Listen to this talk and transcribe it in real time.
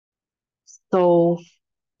solve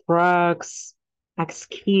for x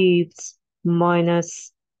cubed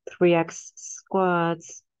minus 3x squared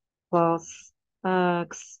plus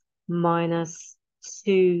x minus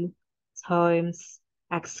 2 times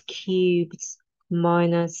x cubed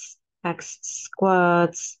minus x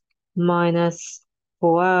squared minus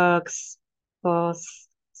 4x plus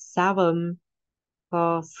 7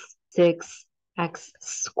 plus 6x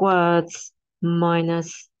squared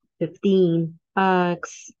minus 15x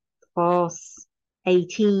plus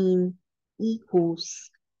 18 equals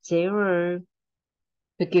 0.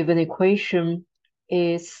 The given equation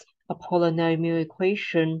is a polynomial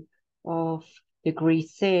equation of degree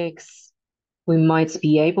 6. We might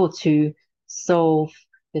be able to solve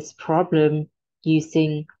this problem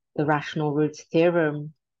using the rational root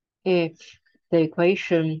theorem if the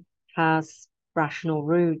equation has rational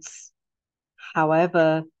roots.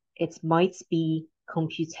 However, it might be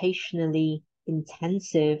computationally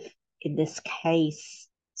intensive in this case,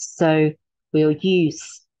 so we'll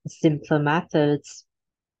use a simpler method.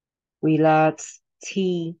 We let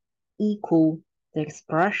t equal the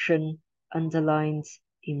expression underlined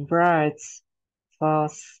in red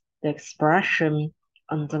plus the expression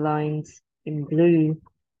underlined in blue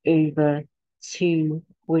over 2,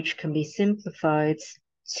 which can be simplified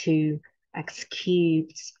to x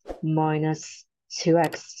cubed minus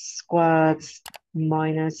 2x squared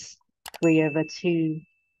minus 3 over 2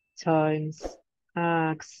 times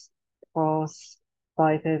x plus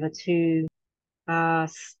 5 over 2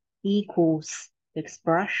 as equals the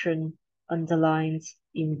expression underlined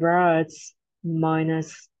in red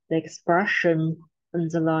minus the expression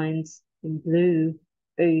underlined in blue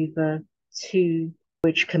over 2,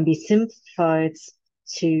 which can be simplified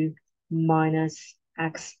to minus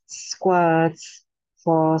x squared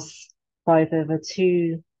plus 5 over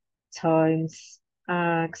 2 times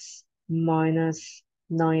x minus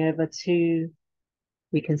 9 over 2.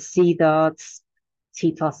 We can see that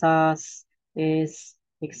t plus s is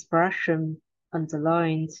the expression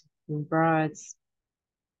underlined in brackets.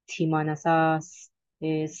 T minus s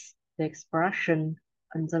is the expression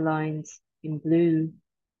underlined in blue.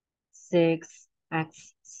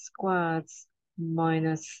 6x squared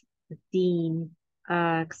minus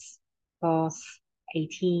 15x plus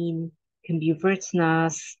 18 can be written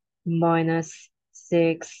as minus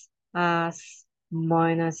 6s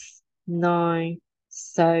minus 9.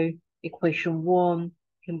 So equation 1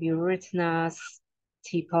 can be written as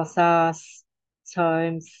t plus s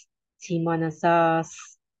times t minus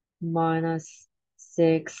s minus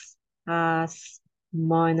 6s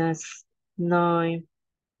minus 9,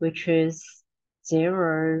 which is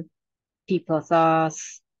 0. T plus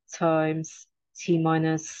s times t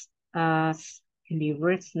minus s can be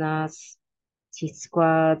written as t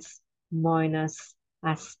squared minus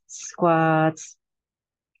s squared.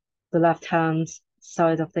 The left-hand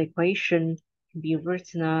side of the equation can be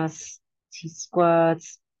written as t squared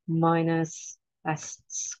minus s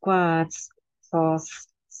squared plus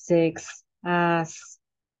 6s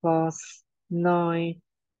plus 9.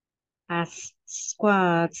 S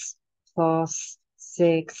squared plus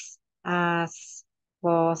 6s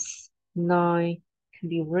plus 9 can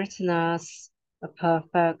be written as a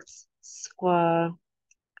perfect square.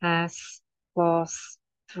 S plus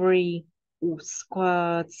 3 all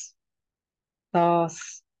squared.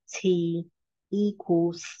 Thus t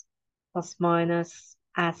equals plus minus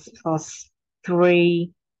s plus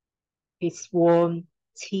 3 is 1.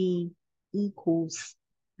 T equals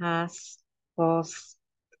s plus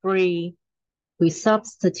 3. We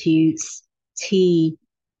substitute t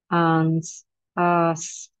and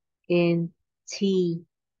s in t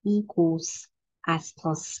equals s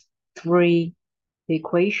plus 3. The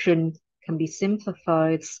equation can be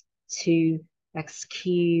simplified to x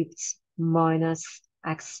cubed minus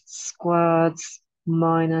x squared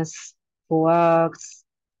minus 4x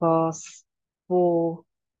plus 4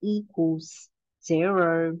 equals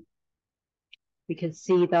 0. We can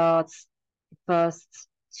see that the first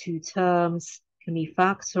two terms can be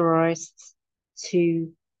factorized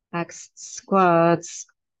to x squared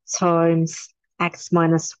times x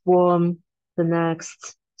minus 1. The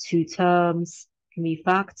next two terms can be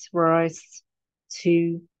factorized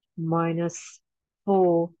to minus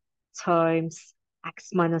 4 times x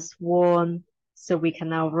minus 1. So we can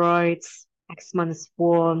now write x minus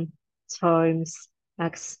 1 times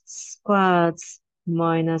x squared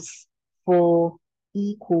minus 4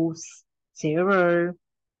 equals 0.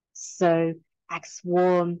 So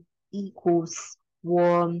x1 equals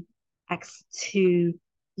 1, x2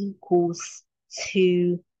 equals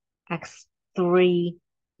 2, x3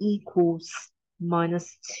 equals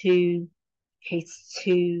minus 2, case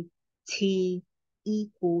 2, t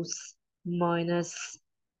equals minus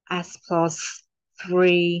s plus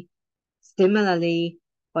 3. Similarly,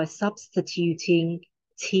 by substituting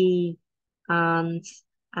t and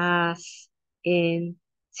s in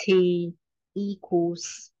t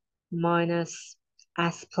equals minus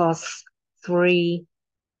s plus 3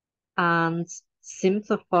 and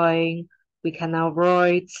simplifying, we can now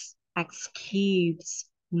write x cubed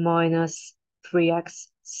minus 3x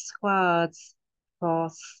squared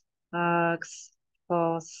plus x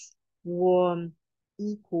plus 1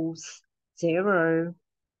 equals 0.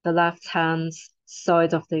 The left-hand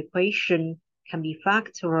side of the equation can be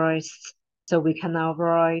factorized, so we can now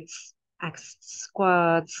write x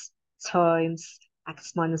squared times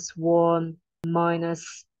x minus 1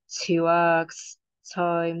 minus 2x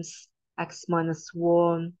times x minus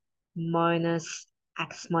 1 minus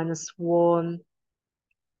x minus 1.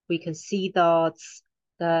 We can see that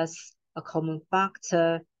there's a common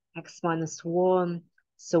factor, x minus 1,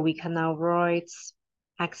 so we can now write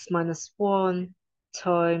x minus 1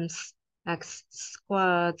 times x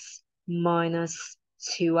squared minus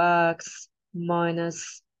 2x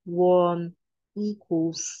minus 1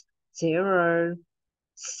 equals 0.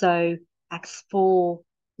 So x4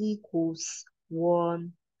 equals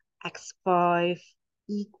 1, x5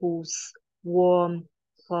 equals 1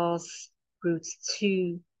 plus root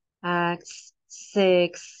 2,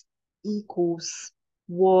 x6 equals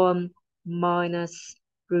 1 minus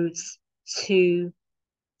root 2.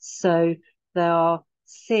 So there are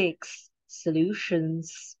 6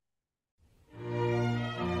 solutions.